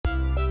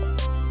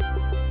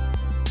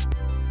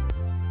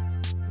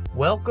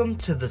Welcome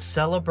to the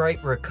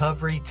Celebrate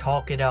Recovery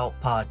Talk It Out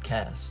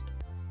podcast.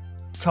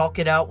 Talk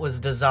It Out was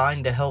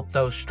designed to help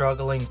those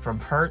struggling from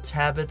hurts,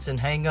 habits, and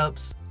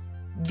hang-ups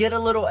get a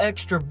little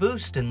extra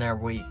boost in their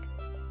week.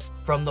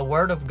 From the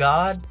Word of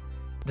God,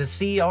 the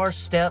CR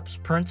steps,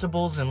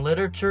 principles, and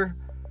literature,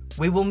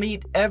 we will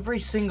meet every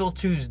single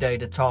Tuesday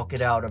to talk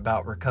it out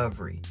about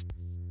recovery.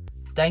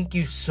 Thank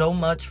you so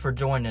much for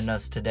joining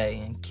us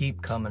today and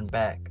keep coming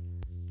back.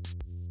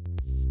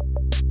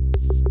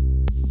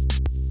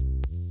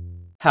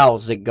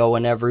 How's it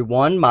going,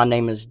 everyone? My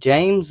name is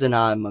James, and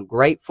I'm a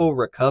grateful,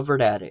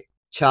 recovered addict,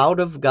 child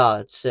of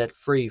God set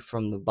free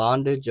from the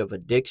bondage of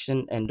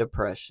addiction and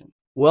depression.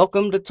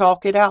 Welcome to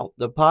Talk It Out,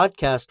 the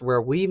podcast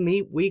where we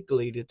meet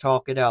weekly to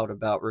talk it out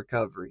about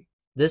recovery.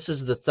 This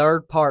is the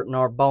third part in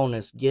our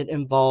bonus Get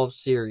Involved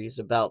series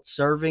about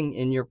serving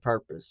in your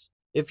purpose.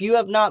 If you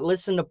have not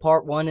listened to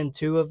part 1 and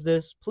 2 of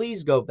this,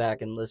 please go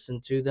back and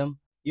listen to them.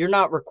 You're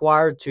not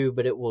required to,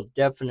 but it will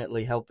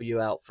definitely help you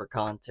out for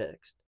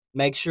context.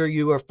 Make sure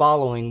you are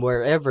following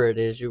wherever it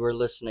is you are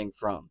listening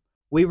from.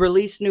 We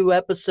release new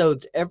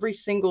episodes every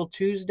single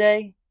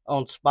Tuesday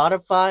on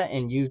Spotify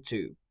and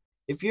YouTube.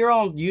 If you're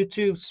on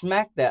YouTube,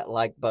 smack that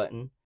like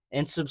button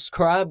and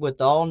subscribe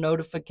with all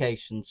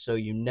notifications so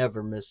you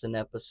never miss an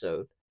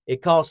episode.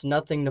 It costs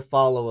nothing to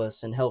follow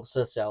us and helps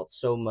us out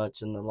so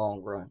much in the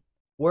long run.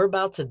 We're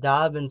about to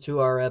dive into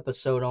our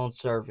episode on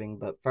serving,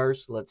 but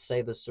first let's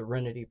say the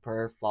Serenity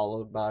Prayer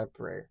followed by a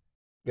prayer.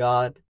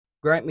 God,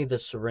 grant me the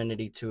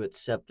serenity to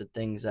accept the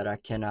things that I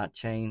cannot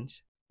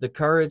change, the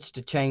courage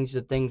to change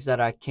the things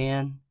that I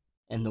can,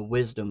 and the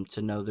wisdom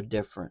to know the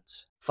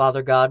difference.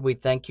 Father God, we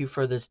thank you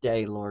for this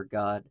day, Lord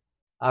God.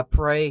 I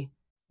pray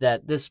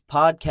that this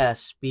podcast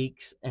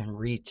speaks and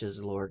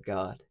reaches, Lord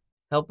God.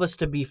 Help us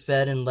to be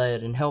fed and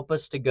led, and help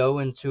us to go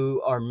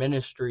into our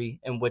ministry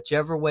in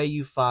whichever way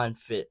you find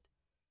fit.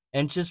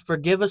 And just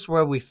forgive us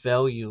where we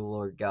fail you,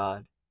 Lord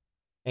God,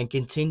 and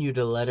continue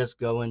to let us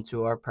go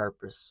into our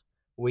purpose.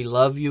 We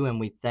love you and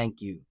we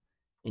thank you.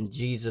 In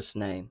Jesus'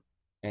 name,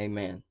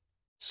 amen.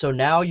 So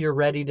now you're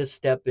ready to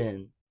step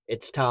in.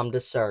 It's time to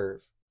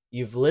serve.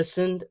 You've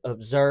listened,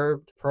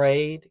 observed,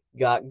 prayed,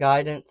 got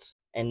guidance,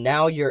 and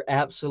now you're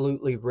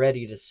absolutely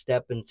ready to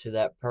step into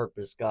that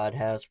purpose God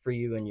has for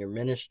you in your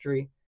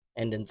ministry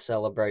and in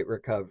Celebrate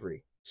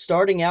Recovery.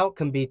 Starting out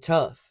can be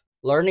tough.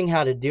 Learning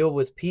how to deal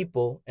with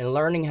people and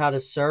learning how to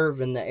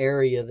serve in the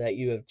area that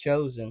you have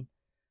chosen.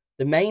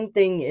 The main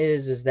thing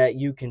is that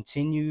you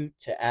continue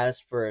to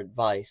ask for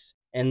advice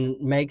and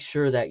make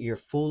sure that you're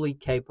fully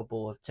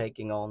capable of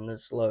taking on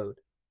this load.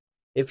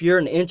 If you're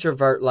an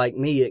introvert like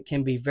me, it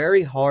can be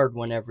very hard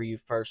whenever you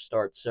first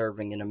start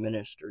serving in a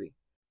ministry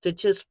to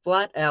just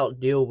flat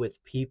out deal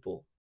with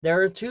people. There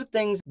are 2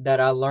 things that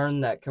I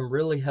learned that can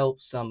really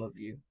help some of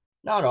you.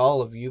 Not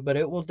all of you, but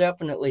it will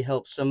definitely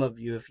help some of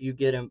you if you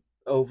get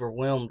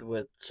overwhelmed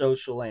with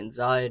social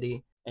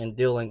anxiety and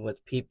dealing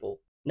with people.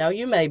 Now,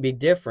 you may be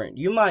different.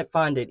 You might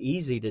find it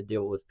easy to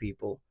deal with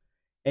people.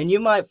 And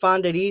you might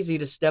find it easy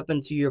to step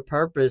into your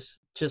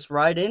purpose just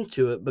right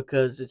into it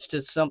because it's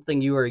just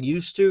something you are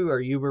used to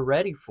or you were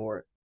ready for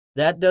it.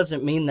 That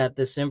doesn't mean that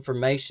this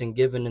information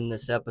given in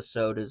this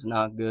episode is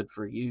not good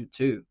for you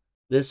too.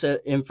 This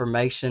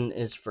information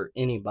is for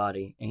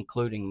anybody,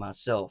 including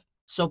myself.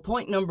 So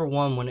point number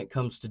 1 when it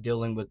comes to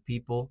dealing with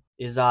people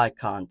is eye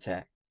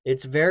contact.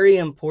 It's very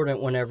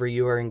important whenever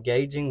you are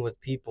engaging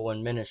with people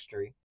in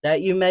ministry that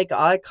you make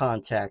eye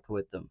contact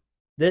with them.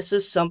 This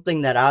is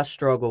something that I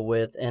struggle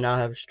with, and I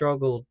have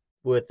struggled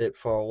with it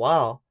for a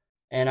while.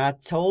 And I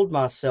told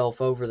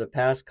myself over the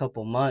past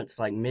couple months,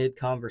 like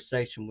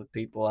mid-conversation with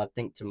people, I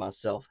think to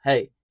myself,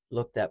 hey,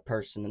 look that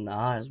person in the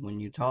eyes when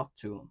you talk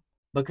to them.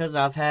 Because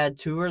I've had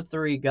 2 or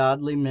 3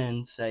 godly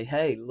men say,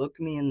 hey, look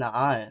me in the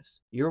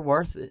eyes. You're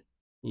worth it.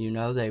 You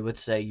know, they would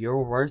say,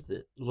 you're worth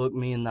it. Look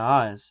me in the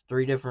eyes.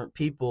 3 different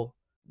people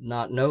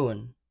not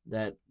knowing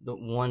that the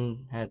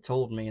one had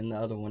told me and the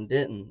other one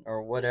didn't,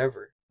 or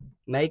whatever.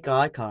 Make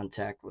eye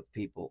contact with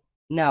people.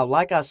 Now,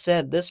 like I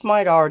said, this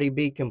might already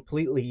be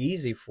completely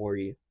easy for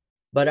you,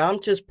 but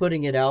I'm just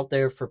putting it out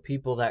there for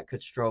people that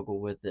could struggle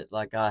with it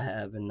like I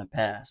have in the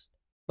past.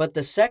 But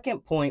the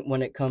second point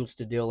when it comes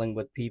to dealing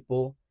with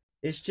people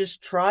is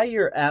just try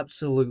your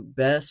absolute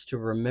best to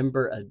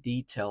remember a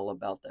detail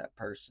about that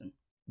person.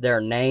 Their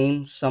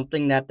name,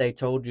 something that they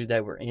told you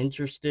they were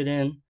interested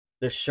in,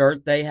 the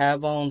shirt they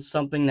have on,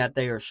 something that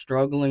they are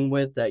struggling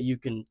with that you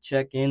can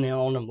check in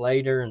on them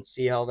later and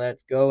see how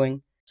that's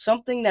going.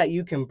 Something that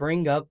you can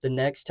bring up the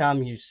next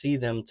time you see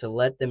them to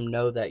let them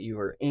know that you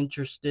are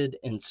interested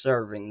in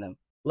serving them.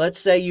 Let's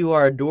say you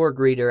are a door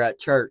greeter at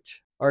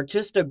church, or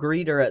just a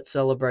greeter at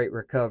Celebrate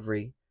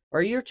Recovery,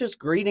 or you're just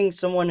greeting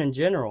someone in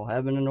general,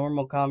 having a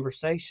normal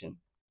conversation.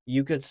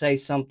 You could say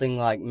something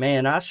like,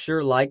 man, I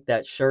sure like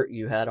that shirt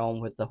you had on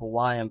with the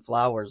Hawaiian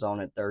flowers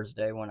on it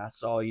Thursday when I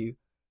saw you.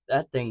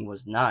 That thing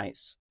was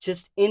nice.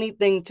 Just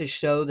anything to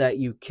show that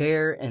you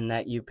care and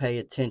that you pay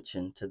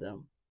attention to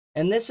them.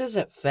 And this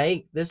isn't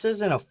fake. This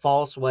isn't a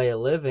false way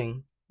of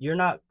living. You're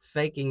not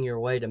faking your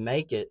way to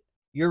make it.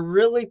 you're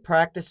really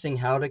practicing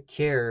how to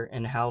care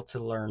and how to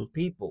learn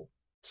people.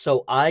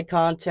 So, eye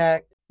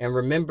contact and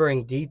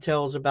remembering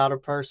details about a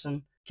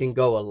person can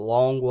go a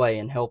long way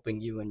in helping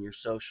you in your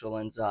social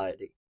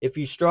anxiety. If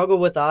you struggle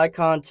with eye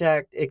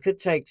contact, it could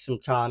take some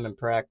time and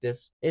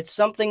practice. It's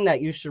something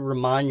that you should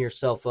remind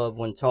yourself of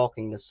when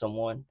talking to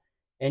someone.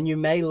 And you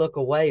may look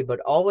away, but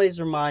always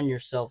remind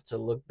yourself to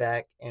look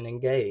back and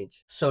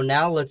engage. So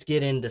now let's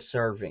get into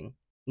serving.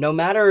 No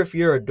matter if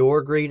you're a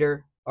door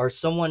greeter or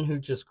someone who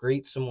just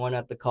greets someone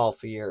at the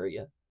coffee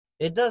area,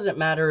 it doesn't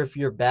matter if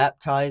you're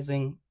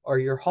baptizing or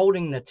you're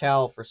holding the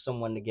towel for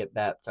someone to get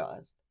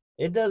baptized.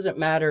 It doesn't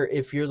matter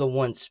if you're the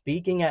one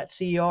speaking at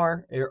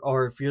CR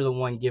or if you're the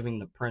one giving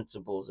the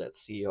principles at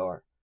CR.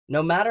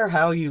 No matter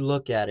how you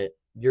look at it,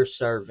 you're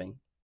serving.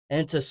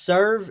 And to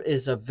serve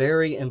is a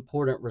very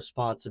important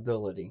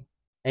responsibility.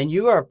 And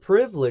you are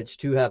privileged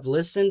to have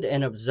listened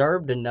and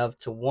observed enough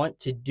to want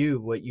to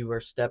do what you are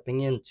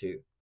stepping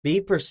into.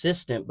 Be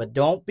persistent, but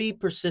don't be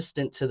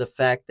persistent to the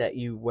fact that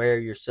you wear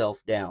yourself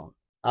down.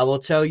 I will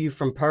tell you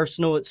from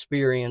personal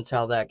experience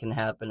how that can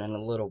happen in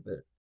a little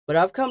bit. But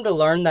I've come to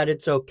learn that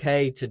it's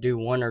okay to do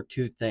one or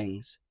two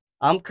things.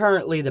 I'm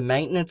currently the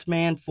maintenance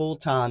man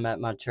full-time at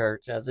my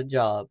church as a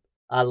job.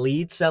 I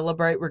lead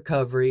Celebrate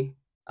Recovery.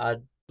 I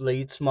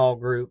lead small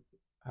group.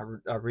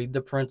 I read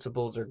the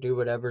principles or do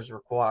whatever's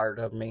required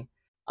of me.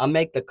 I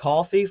make the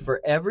coffee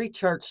for every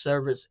church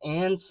service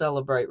and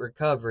Celebrate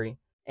Recovery,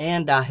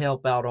 and I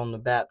help out on the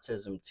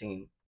baptism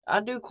team.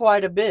 I do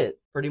quite a bit,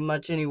 pretty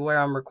much anywhere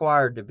I'm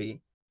required to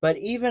be. But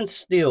even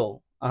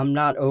still, I'm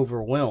not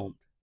overwhelmed.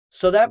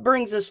 So that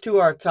brings us to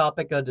our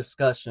topic of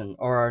discussion,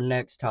 or our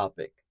next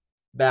topic,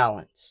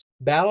 balance.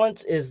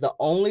 Balance is the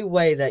only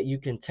way that you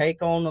can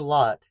take on a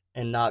lot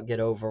and not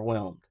get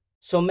overwhelmed.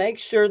 So make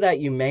sure that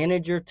you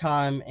manage your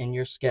time and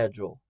your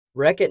schedule.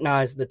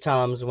 Recognize the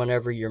times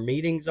whenever your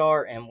meetings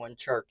are and when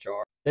church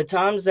are. The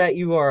times that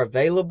you are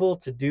available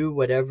to do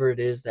whatever it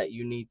is that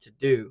you need to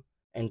do,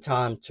 and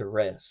time to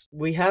rest.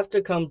 We have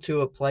to come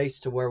to a place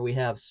to where we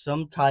have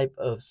some type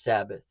of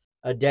Sabbath.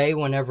 A day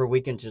whenever we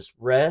can just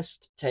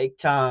rest, take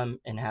time,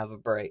 and have a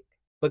break.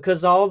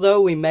 Because although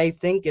we may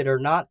think it or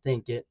not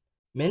think it,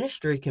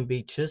 ministry can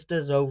be just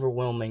as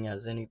overwhelming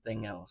as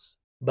anything else.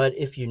 But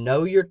if you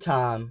know your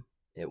time,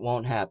 it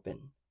won't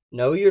happen.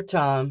 Know your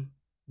time.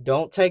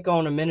 Don't take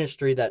on a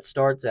ministry that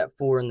starts at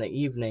 4 in the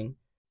evening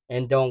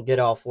and don't get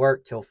off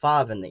work till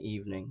 5 in the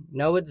evening.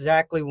 Know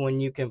exactly when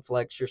you can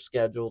flex your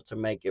schedule to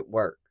make it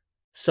work.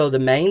 So the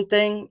main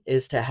thing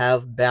is to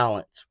have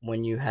balance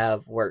when you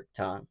have work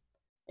time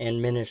and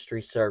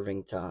ministry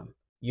serving time.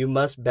 You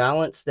must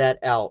balance that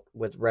out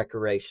with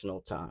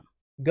recreational time.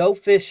 Go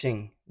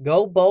fishing,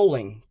 go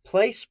bowling,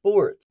 play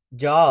sports,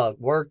 jog,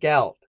 work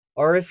out,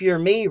 or if you're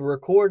me,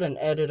 record and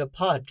edit a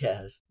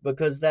podcast,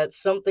 because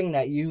that's something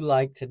that you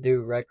like to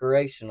do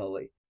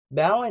recreationally.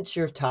 Balance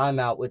your time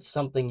out with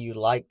something you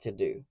like to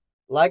do.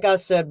 Like I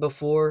said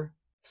before,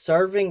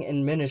 serving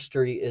in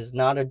ministry is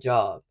not a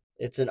job,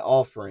 it's an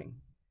offering.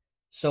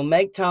 So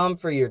make time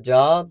for your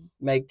job,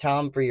 make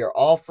time for your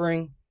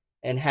offering,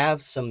 and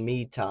have some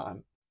me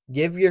time.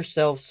 Give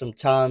yourself some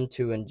time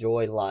to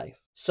enjoy life.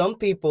 Some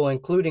people,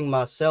 including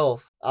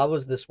myself, I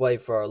was this way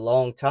for a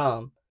long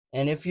time.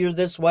 And if you're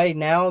this way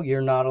now,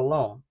 you're not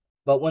alone.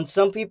 But when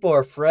some people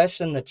are fresh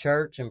in the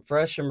church and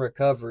fresh in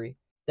recovery,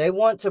 they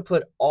want to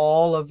put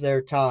all of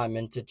their time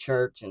into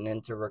church and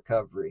into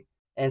recovery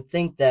and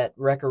think that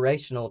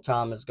recreational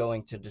time is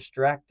going to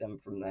distract them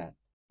from that.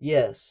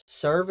 Yes,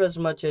 serve as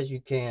much as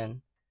you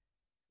can,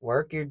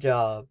 work your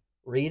job,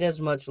 read as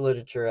much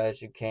literature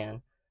as you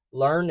can,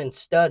 learn and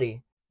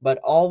study, but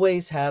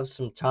always have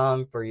some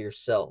time for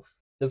yourself.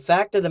 The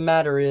fact of the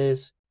matter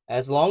is,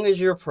 as long as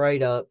you're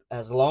prayed up,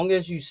 as long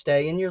as you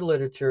stay in your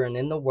literature and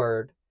in the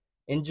Word,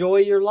 enjoy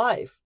your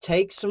life.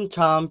 Take some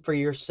time for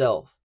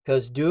yourself,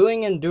 because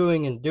doing and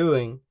doing and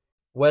doing,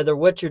 whether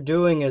what you're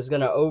doing is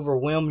going to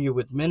overwhelm you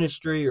with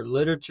ministry or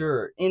literature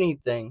or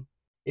anything,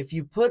 if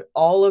you put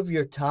all of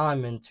your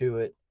time into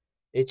it,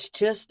 it's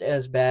just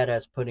as bad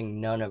as putting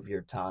none of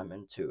your time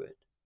into it.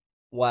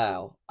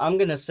 Wow, I'm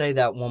going to say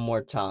that one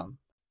more time.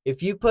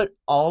 If you put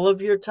all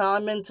of your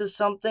time into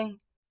something,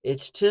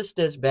 it's just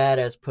as bad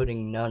as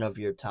putting none of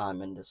your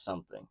time into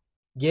something.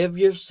 Give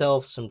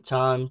yourself some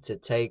time to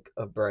take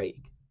a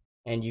break,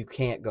 and you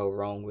can't go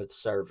wrong with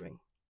serving.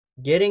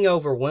 Getting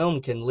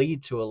overwhelmed can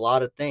lead to a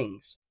lot of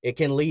things. It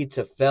can lead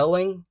to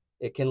failing.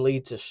 It can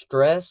lead to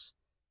stress.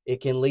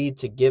 It can lead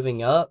to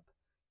giving up.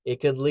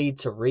 It could lead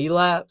to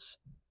relapse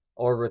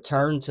or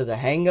return to the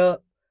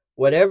hang-up.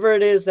 Whatever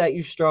it is that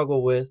you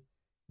struggle with,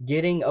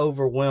 getting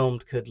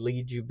overwhelmed could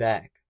lead you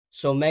back.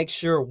 So make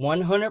sure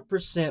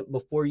 100%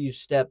 before you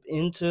step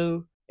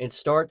into and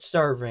start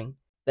serving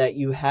that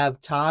you have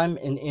time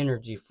and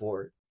energy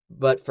for it.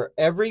 But for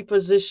every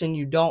position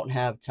you don't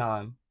have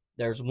time,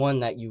 there's one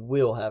that you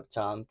will have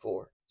time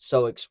for.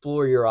 So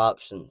explore your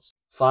options.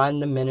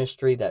 Find the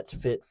ministry that's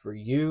fit for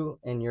you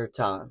and your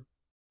time.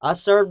 I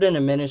served in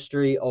a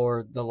ministry,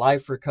 or the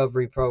life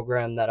recovery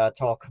program that I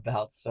talk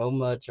about so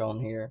much on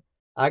here.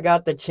 I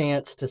got the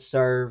chance to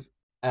serve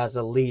as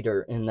a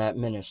leader in that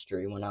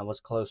ministry when I was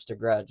close to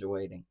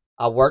graduating.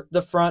 I worked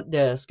the front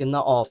desk in the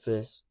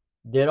office,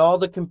 did all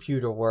the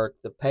computer work,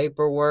 the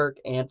paperwork,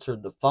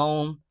 answered the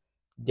phone,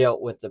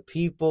 dealt with the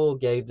people,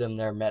 gave them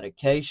their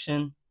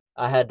medication.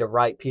 I had to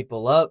write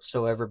people up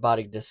so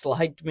everybody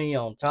disliked me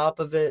on top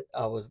of it.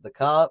 I was the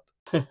cop.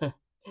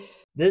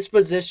 This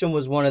position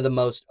was one of the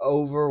most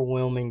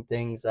overwhelming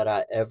things that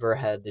I ever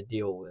had to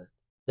deal with.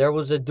 There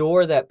was a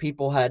door that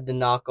people had to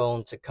knock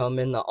on to come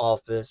in the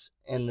office,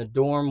 and the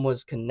dorm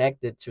was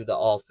connected to the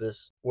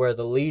office where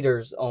the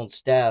leaders on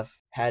staff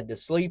had to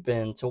sleep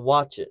in to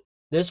watch it.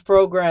 This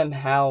program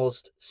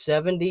housed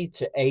 70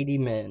 to 80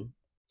 men,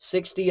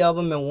 60 of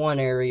them in one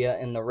area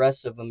and the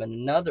rest of them in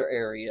another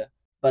area,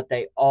 but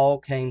they all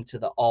came to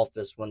the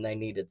office when they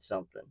needed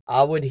something.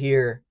 I would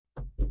hear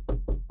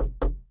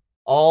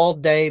all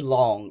day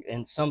long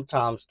and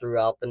sometimes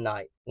throughout the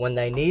night. When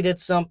they needed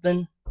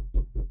something,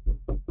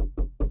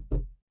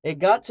 it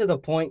got to the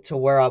point to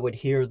where I would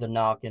hear the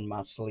knock in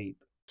my sleep.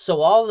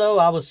 So although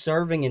I was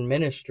serving in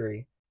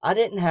ministry, I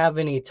didn't have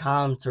any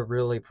time to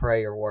really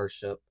pray or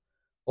worship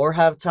or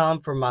have time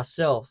for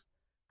myself,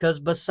 because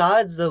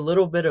besides the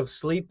little bit of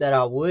sleep that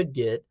I would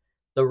get,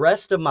 the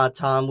rest of my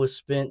time was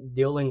spent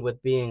dealing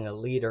with being a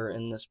leader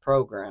in this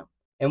program.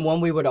 And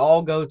when we would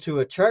all go to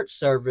a church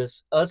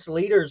service, us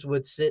leaders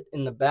would sit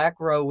in the back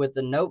row with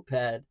the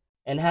notepad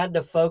and had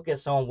to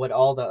focus on what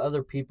all the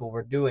other people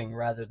were doing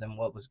rather than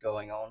what was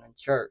going on in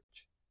church.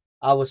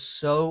 I was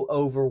so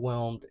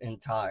overwhelmed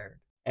and tired,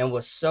 and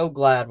was so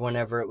glad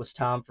whenever it was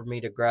time for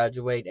me to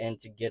graduate and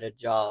to get a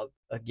job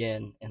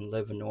again and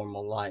live a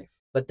normal life.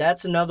 But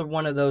that's another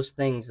one of those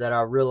things that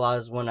I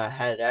realized when I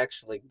had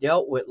actually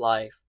dealt with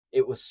life,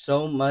 it was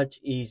so much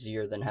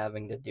easier than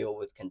having to deal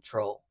with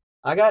control.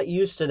 I got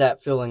used to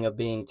that feeling of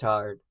being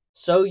tired,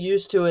 so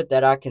used to it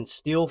that I can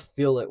still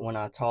feel it when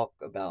I talk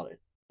about it.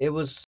 It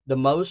was the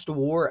most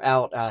wore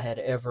out I had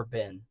ever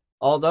been.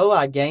 Although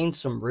I gained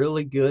some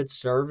really good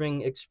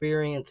serving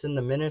experience in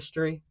the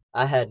ministry,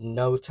 I had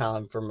no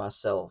time for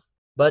myself.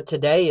 But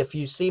today, if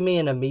you see me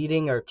in a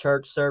meeting or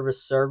church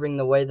service serving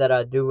the way that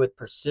I do with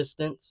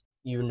persistence,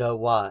 you know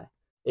why.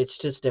 It's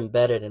just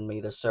embedded in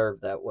me to serve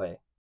that way.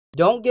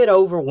 Don't get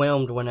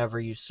overwhelmed whenever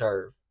you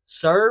serve.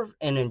 Serve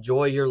and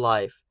enjoy your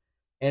life.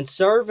 And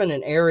serve in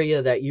an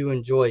area that you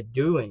enjoy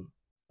doing.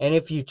 And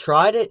if you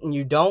tried it and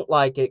you don't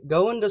like it,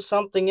 go into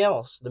something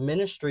else. The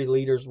ministry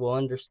leaders will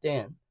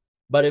understand.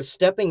 But if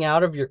stepping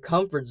out of your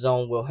comfort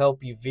zone will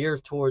help you veer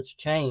towards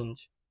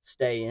change,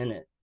 stay in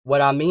it.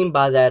 What I mean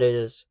by that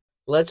is,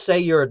 let's say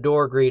you're a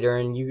door greeter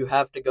and you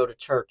have to go to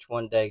church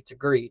one day to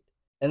greet.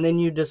 And then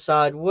you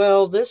decide,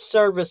 well, this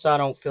service I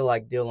don't feel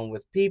like dealing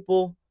with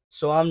people,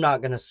 so I'm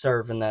not going to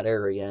serve in that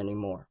area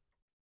anymore.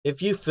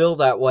 If you feel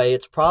that way,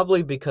 it's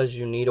probably because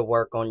you need to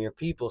work on your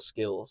people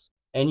skills,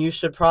 and you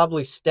should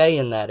probably stay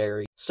in that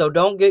area. So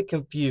don't get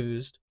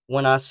confused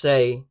when I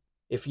say,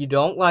 if you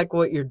don't like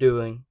what you're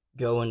doing,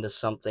 go into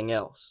something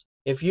else.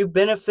 If you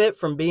benefit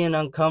from being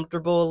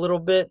uncomfortable a little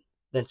bit,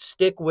 then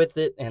stick with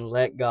it and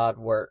let God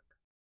work.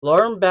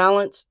 Learn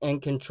balance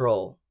and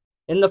control.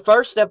 In the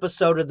first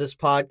episode of this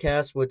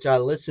podcast, which I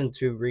listened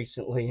to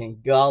recently,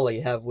 and golly,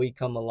 have we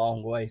come a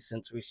long way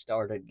since we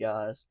started,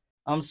 guys.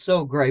 I'm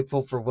so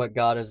grateful for what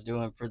God is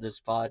doing for this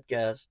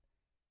podcast.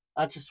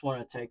 I just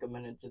want to take a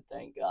minute to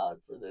thank God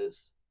for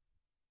this.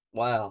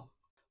 Wow.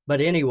 But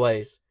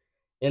anyways,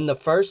 in the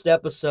first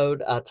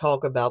episode, I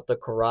talk about The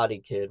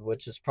Karate Kid,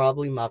 which is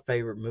probably my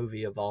favorite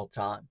movie of all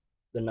time,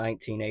 the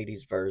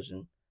 1980s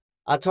version.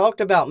 I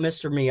talked about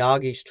Mr.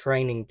 Miyagi's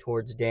training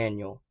towards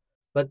Daniel,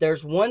 but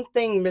there's one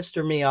thing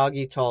Mr.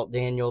 Miyagi taught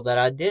Daniel that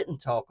I didn't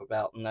talk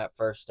about in that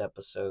first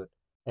episode,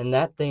 and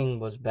that thing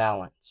was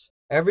balance.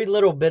 Every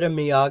little bit of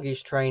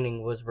Miyagi's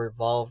training was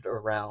revolved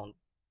around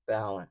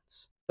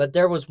balance. But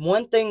there was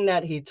one thing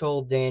that he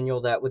told Daniel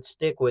that would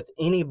stick with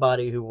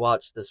anybody who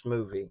watched this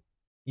movie.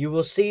 You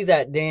will see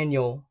that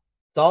Daniel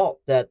thought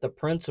that the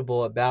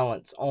principle of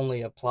balance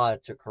only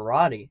applied to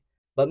karate,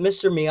 but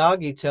Mr.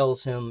 Miyagi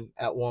tells him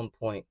at one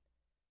point,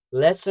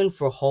 lesson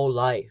for whole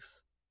life.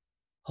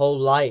 Whole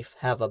life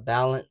have a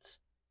balance,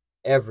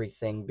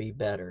 everything be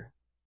better.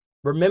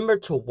 Remember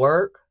to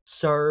work,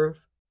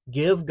 serve,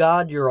 give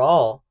God your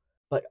all,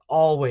 but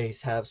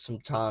always have some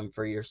time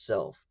for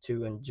yourself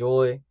to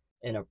enjoy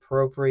an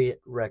appropriate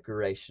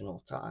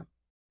recreational time.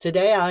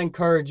 Today, I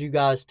encourage you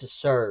guys to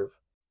serve.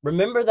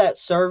 Remember that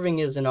serving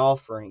is an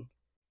offering.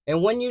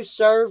 And when you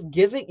serve,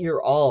 give it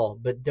your all,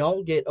 but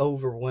don't get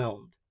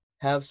overwhelmed.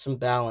 Have some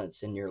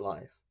balance in your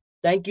life.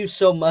 Thank you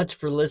so much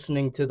for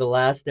listening to the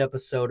last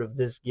episode of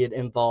this Get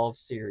Involved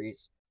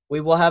series. We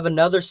will have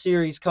another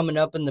series coming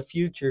up in the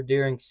future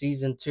during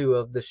season 2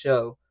 of the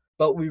show,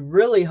 but we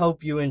really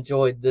hope you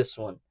enjoyed this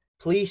one.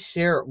 Please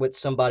share it with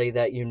somebody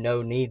that you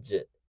know needs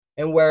it.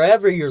 And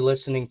wherever you're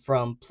listening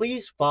from,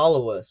 please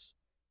follow us.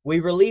 We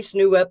release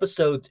new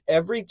episodes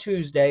every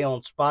Tuesday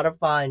on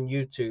Spotify and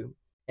YouTube.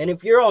 And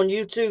if you're on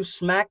YouTube,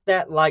 smack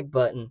that like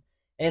button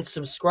and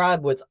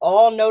subscribe with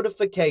all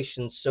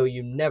notifications so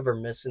you never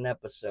miss an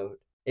episode.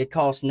 It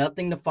costs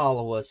nothing to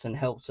follow us and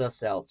helps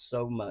us out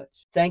so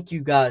much. Thank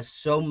you guys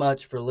so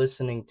much for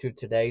listening to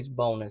today's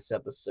bonus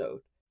episode,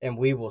 and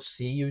we will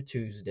see you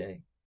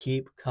Tuesday.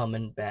 Keep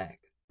coming back.